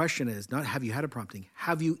 the question is not have you had a prompting,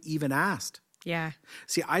 have you even asked? Yeah.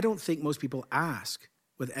 See, I don't think most people ask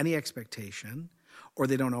with any expectation, or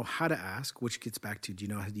they don't know how to ask, which gets back to, do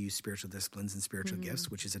you know how to use spiritual disciplines and spiritual gifts,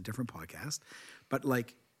 which is a different podcast. But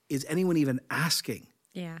like, is anyone even asking?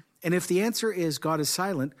 Yeah. And if the answer is God is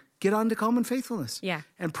silent, get on to common faithfulness. Yeah.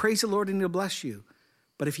 And praise the Lord and he'll bless you.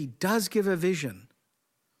 But if he does give a vision,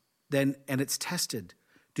 then, and it's tested,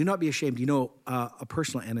 do not be ashamed. You know, a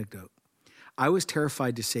personal anecdote. I was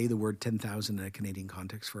terrified to say the word 10,000 in a Canadian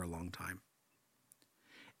context for a long time.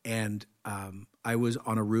 And I was in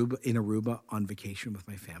Aruba on vacation with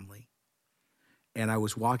my family. And I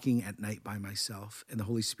was walking at night by myself. And the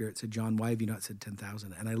Holy Spirit said, John, why have you not said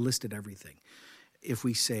 10,000? And I listed everything. If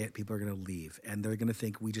we say it, people are going to leave. And they're going to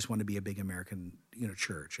think we just want to be a big American,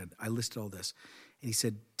 church. And I listed all this. And he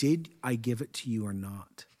said, did I give it to you or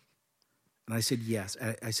not? And I said, yes.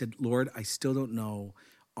 I said, Lord, I still don't know,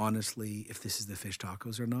 honestly, if this is the fish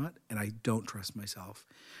tacos or not. And I don't trust myself.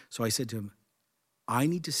 So I said to him, I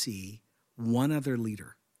need to see one other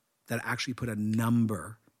leader that actually put a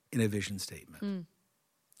number in a vision statement.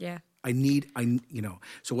 Yeah.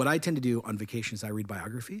 So what I tend to do on vacation is I read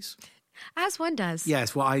biographies. As one does.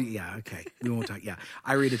 Yes. Well, okay. We won't talk. Yeah.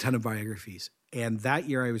 I read a ton of biographies. And that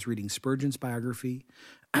year I was reading Spurgeon's biography.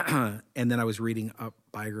 And then I was reading a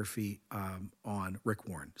biography on Rick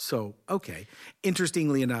Warren. So, okay.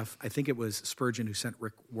 Interestingly enough, I think it was Spurgeon who sent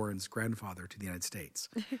Rick Warren's grandfather to the United States.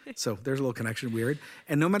 So there's a little connection, weird.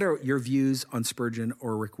 And no matter your views on Spurgeon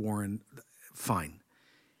or Rick Warren, fine.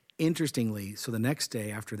 Interestingly, so the next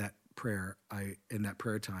day after that prayer, in that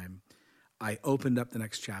prayer time, I opened up the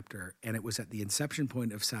next chapter, and it was at the inception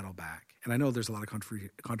point of Saddleback. And I know there's a lot of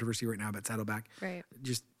controversy right now about Saddleback. Right.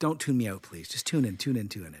 Just don't tune me out, please. Just tune in,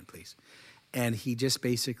 please. And he just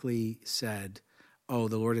basically said, oh,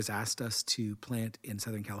 the Lord has asked us to plant in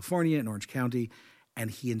Southern California, in Orange County, and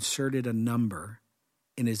he inserted a number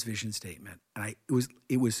in his vision statement. And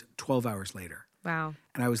it was 12 hours later. Wow.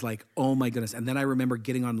 And I was like, oh my goodness. And then I remember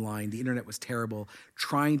getting online. The internet was terrible,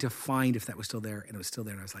 trying to find if that was still there. And it was still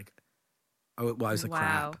there. And I was like, oh, well, I was like,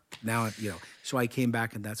 wow. Crap. Now, so I came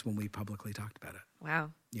back and that's when we publicly talked about it.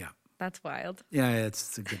 Wow. Yeah. That's wild. Yeah,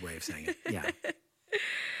 it's a good way of saying it. Yeah.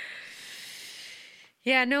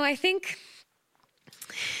 Yeah, no, I think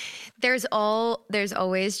there's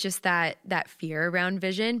always just that fear around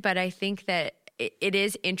vision, but I think that it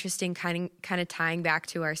is interesting kind of tying back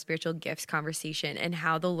to our spiritual gifts conversation and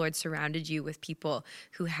how the Lord surrounded you with people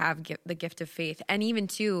who have the gift of faith, and even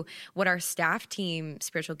too what our staff team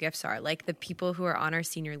spiritual gifts are, like the people who are on our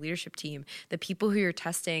senior leadership team, the people who you're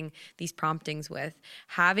testing these promptings with,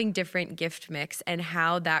 having different gift mix, and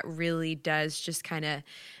how that really does just kind of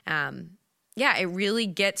it really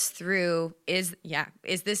gets through, is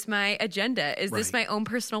this my agenda? Is this my own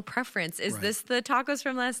personal preference? Is this the tacos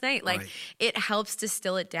from last night? Like, it helps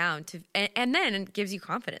distill it down and then it gives you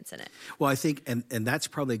confidence in it. Well, I think, and that's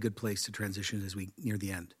probably a good place to transition as we near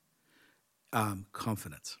the end.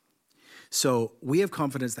 Confidence. So we have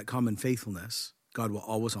confidence that common faithfulness, God will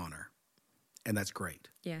always honor. And that's great.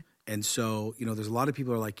 Yeah. And so, there's a lot of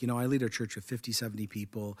people who are like, I lead a church of 50, 70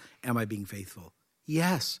 people. Am I being faithful?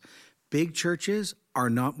 Yes. Big churches are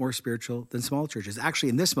not more spiritual than small churches. Actually,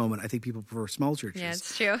 in this moment, I think people prefer small churches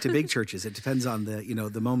to big churches. It depends on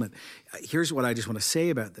the moment. Here's what I just want to say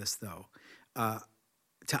about this, though.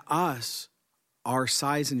 To us, our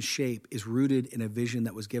size and shape is rooted in a vision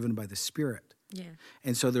that was given by the Spirit. Yeah.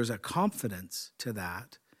 And so there's a confidence to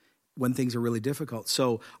that when things are really difficult.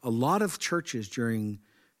 So a lot of churches during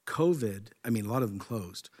COVID, a lot of them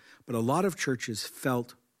closed, but a lot of churches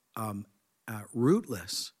felt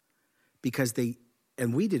rootless. Because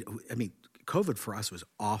COVID for us was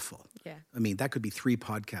awful. Yeah. That could be 3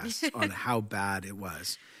 podcasts on how bad it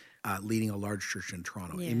was leading a large church in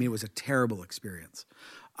Toronto. Yeah. It was a terrible experience.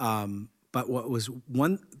 But what was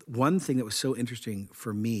one thing that was so interesting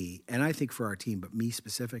for me, and I think for our team, but me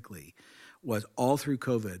specifically, was all through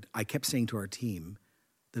COVID, I kept saying to our team,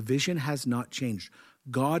 the vision has not changed.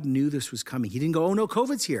 God knew this was coming. He didn't go, oh no,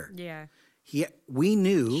 COVID's here. Yeah. We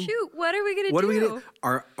knew. Shoot, what are we going to do?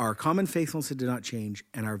 Our common faithfulness did not change,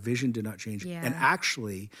 and our vision did not change. Yeah. And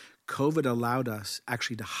actually, COVID allowed us to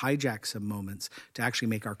hijack some moments to actually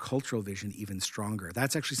make our cultural vision even stronger.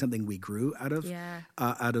 That's actually something we grew out of. Yeah.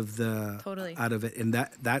 Out of it, and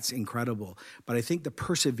that's incredible. But I think the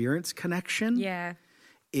perseverance connection. Yeah.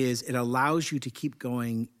 Is it allows you to keep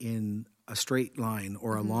going in a straight line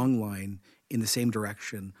or a long line in the same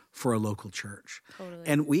direction for a local church.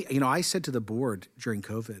 Totally. And I said to the board during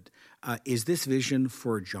COVID, is this vision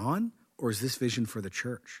for John or is this vision for the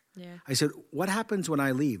church? Yeah. I said, what happens when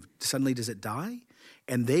I leave? Suddenly does it die?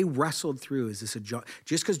 And they wrestled through, is this a John?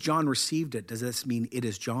 Just because John received it, does this mean it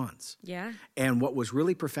is John's? Yeah. And what was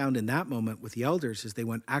really profound in that moment with the elders is they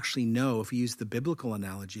went, actually, no, if we use the biblical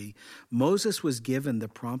analogy, Moses was given the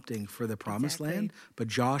prompting for the promised land, but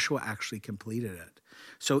Joshua actually completed it.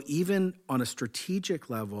 So even on a strategic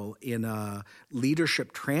level, in a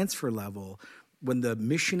leadership transfer level, when the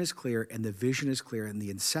mission is clear and the vision is clear and the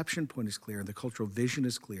inception point is clear and the cultural vision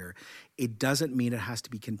is clear, it doesn't mean it has to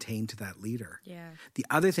be contained to that leader. Yeah. The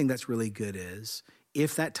other thing that's really good is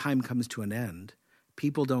if that time comes to an end,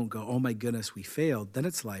 people don't go, oh my goodness, we failed. Then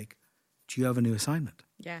it's like, do you have a new assignment?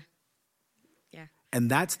 Yeah. Yeah. And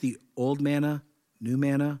that's the old manna, new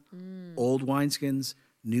manna, old wineskins,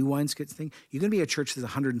 new wineskins thing. You're going to be a church that's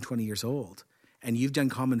 120 years old. And you've done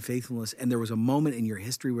common faithfulness, and there was a moment in your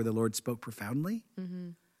history where the Lord spoke profoundly. Mm-hmm.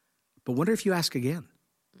 But wonder if you ask again.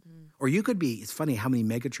 Mm-hmm. Or you could be, it's funny how many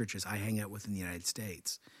mega churches I hang out with in the United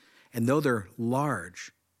States. And though they're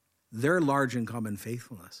large in common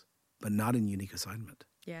faithfulness, but not in unique assignment.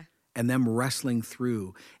 Yeah. And them wrestling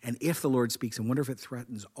through. And if the Lord speaks, and wonder if it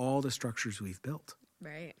threatens all the structures we've built.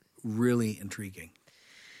 Right. Really intriguing.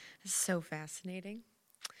 So fascinating.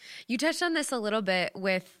 You touched on this a little bit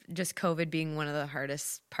with just COVID being one of the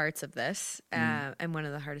hardest parts of this and one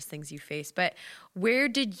of the hardest things you face. But where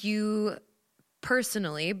did you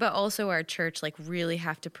personally, but also our church, really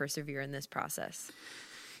have to persevere in this process?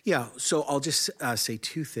 Yeah, so I'll just say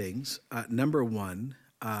 2 things. Number one,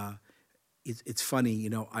 it's funny,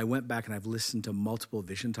 I went back and I've listened to multiple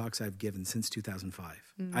vision talks I've given since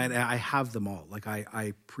 2005. Mm-hmm. I have them all.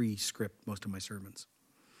 I pre-script most of my sermons.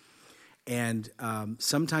 And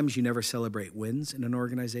sometimes you never celebrate wins in an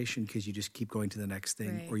organization because you just keep going to the next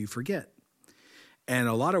thing or you forget. And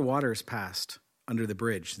a lot of water has passed under the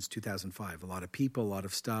bridge since 2005. A lot of people, a lot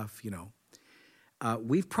of stuff,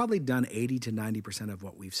 We've probably done 80 to 90% of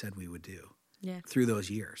what we've said we would do through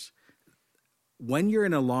those years. When you're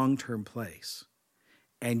in a long-term place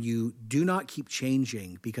and you do not keep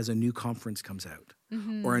changing because a new conference comes out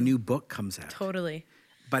or a new book comes out. Totally.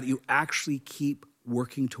 But you actually keep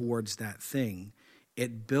working towards that thing,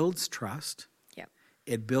 it builds trust,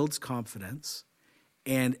 it builds confidence,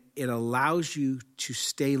 and it allows you to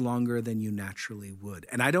stay longer than you naturally would.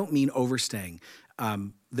 And I don't mean overstaying.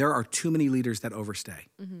 There are too many leaders that overstay,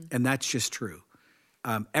 and that's just true.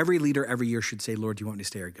 Every leader every year should say, Lord, do you want me to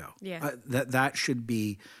stay or go? Yeah. That should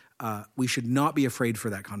be we should not be afraid for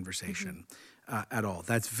that conversation at all.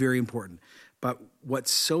 That's very important. But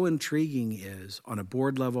what's so intriguing is on a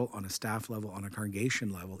board level, on a staff level, on a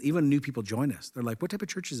congregation level, even new people join us. They're like, what type of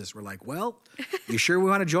church is this? We're like, well, you sure we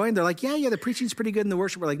want to join? They're like, yeah, the preaching's pretty good in the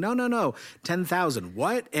worship. We're like, no, 10,000.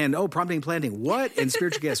 What? And prompting and planting. What? And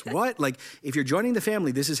spiritual gifts. What? Like, if you're joining the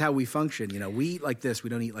family, this is how we function. We eat like this.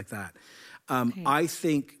 We don't eat like that. I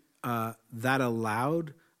think that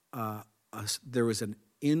allowed us, there was an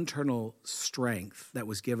internal strength that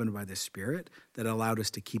was given by the Spirit that allowed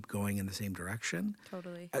us to keep going in the same direction.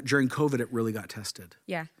 Totally. During COVID, it really got tested.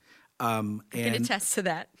 Yeah. I can attest to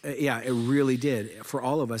that. Yeah, it really did for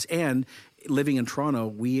all of us. And living in Toronto,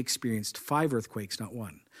 we experienced 5 earthquakes, not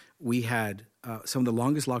one. We had some of the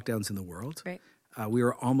longest lockdowns in the world. Right. We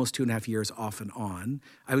were almost 2.5 years off and on.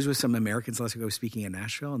 I was with some Americans last week. I was speaking in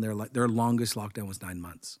Nashville, and their longest lockdown was 9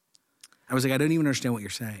 months. I was like, I don't even understand what you're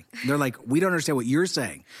saying. And they're like, we don't understand what you're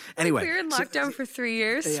saying. Anyway. We were in lockdown for 3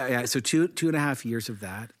 years. Yeah. So 2.5 years of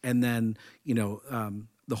that. And then,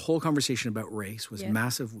 the whole conversation about race was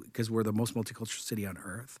massive because we're the most multicultural city on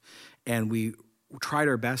earth. And we tried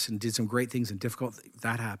our best and did some great things and difficult.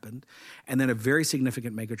 That happened. And then a very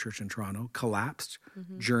significant megachurch in Toronto collapsed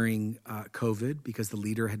during COVID because the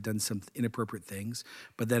leader had done some inappropriate things.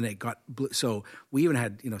 But then it got, so we even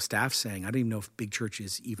had, staff saying, I don't even know if big church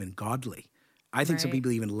is even godly. I think some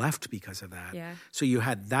people even left because of that. Yeah. So you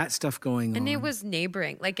had that stuff going on. And it was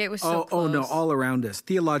neighboring. Like it was so close. Oh, no, all around us.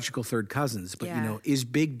 Theological third cousins. But, is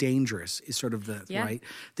big dangerous is sort of the, right?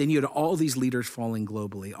 Then you had all these leaders falling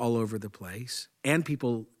globally all over the place and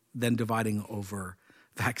people then dividing over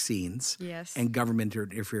vaccines and government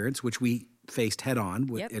interference, which we faced head on.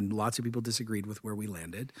 And lots of people disagreed with where we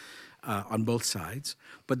landed on both sides.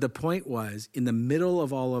 But the point was, in the middle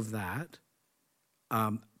of all of that,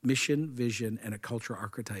 mission, vision, and a cultural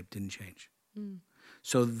archetype didn't change.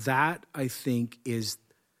 So that, I think, is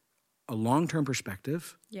a long-term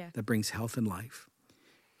perspective that brings health and life.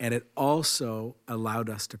 And it also allowed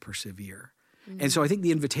us to persevere. And so I think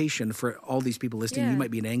the invitation for all these people listening, you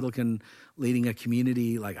might be an Anglican leading a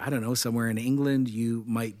community, like, I don't know, somewhere in England. You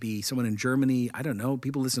might be someone in Germany. I don't know.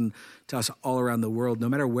 People listen to us all around the world, no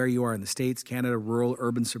matter where you are in the States, Canada, rural,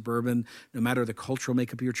 urban, suburban, no matter the cultural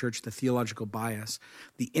makeup of your church, the theological bias.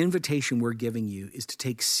 The invitation we're giving you is to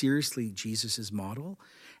take seriously Jesus's model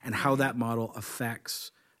and how that model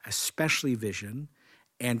affects especially vision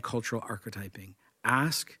and cultural archetyping.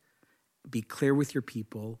 Ask, be clear with your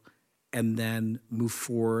people, and then move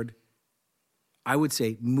forward. I would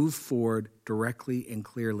say move forward directly and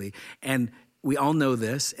clearly. And we all know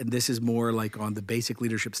this, and this is more like on the basic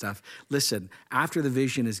leadership stuff. Listen, after the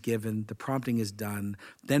vision is given, the prompting is done,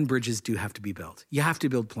 then bridges do have to be built. You have to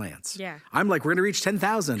build plans. Yeah. I'm like, we're going to reach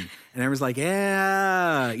 10,000. And everyone's like,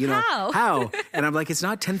 how? And I'm like, it's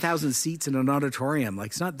not 10,000 seats in an auditorium.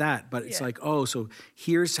 Like, it's not that. But it's like, so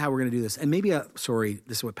here's how we're going to do this. And maybe, this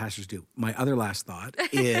is what pastors do. My other last thought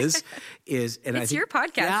is, and it's your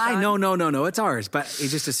podcast. Yeah, no, it's ours. But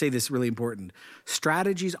it's just to say this really important.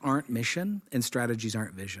 Strategies aren't mission. And strategies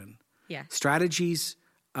aren't vision. Yeah. Strategies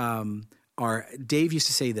are, Dave used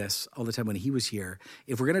to say this all the time when he was here.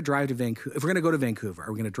 If we're going to drive to Vancouver, if we're going to go to Vancouver,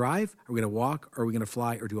 are we going to drive? Are we going to walk? Are we going to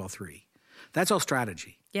fly? Or do all three? That's all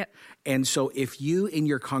strategy. Yep. And so if you in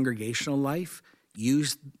your congregational life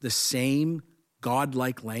use the same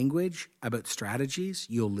God-like language about strategies,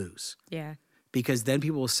 you'll lose. Yeah. Because then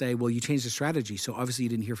people will say, well, you changed the strategy, so obviously you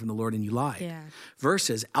didn't hear from the Lord and you lied. Yeah.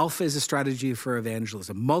 Versus Alpha is a strategy for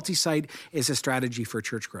evangelism. Multi-site is a strategy for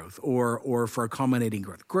church growth or for accommodating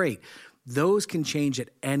growth. Great. Those can change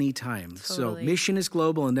at any time. Totally. So mission is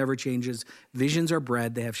global and never changes. Visions are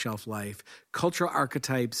bred. They have shelf life. Cultural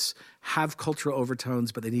archetypes have cultural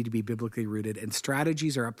overtones, but they need to be biblically rooted. And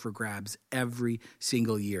strategies are up for grabs every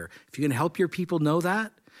single year. If you can help your people know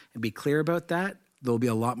that and be clear about that, there'll be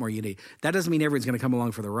a lot more unity. That doesn't mean everyone's going to come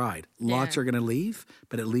along for the ride. Lots are going to leave,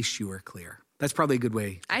 but at least you are clear. That's probably a good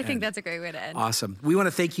way to I think that's a great way to end. Awesome. We want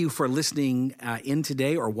to thank you for listening in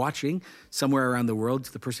today or watching somewhere around the world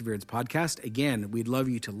to the Perseverance Podcast. Again, we'd love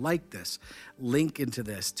you to like this, link into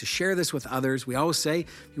this, to share this with others. We always say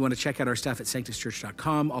if you want to check out our stuff at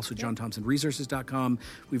sanctuschurch.com, also johnthompsonresources.com.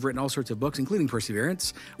 We've written all sorts of books, including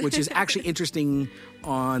Perseverance, which is actually interesting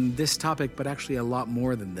on this topic, but actually a lot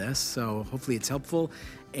more than this. So hopefully it's helpful.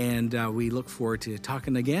 And we look forward to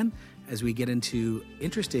talking again as we get into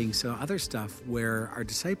interesting other stuff where our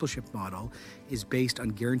discipleship model is based on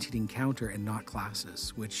guaranteed encounter and not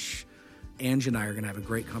classes, which Ange and I are going to have a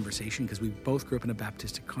great conversation because we both grew up in a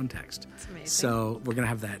Baptistic context. That's amazing. So we're going to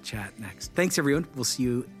have that chat next. Thanks, everyone. We'll see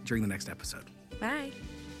you during the next episode. Bye.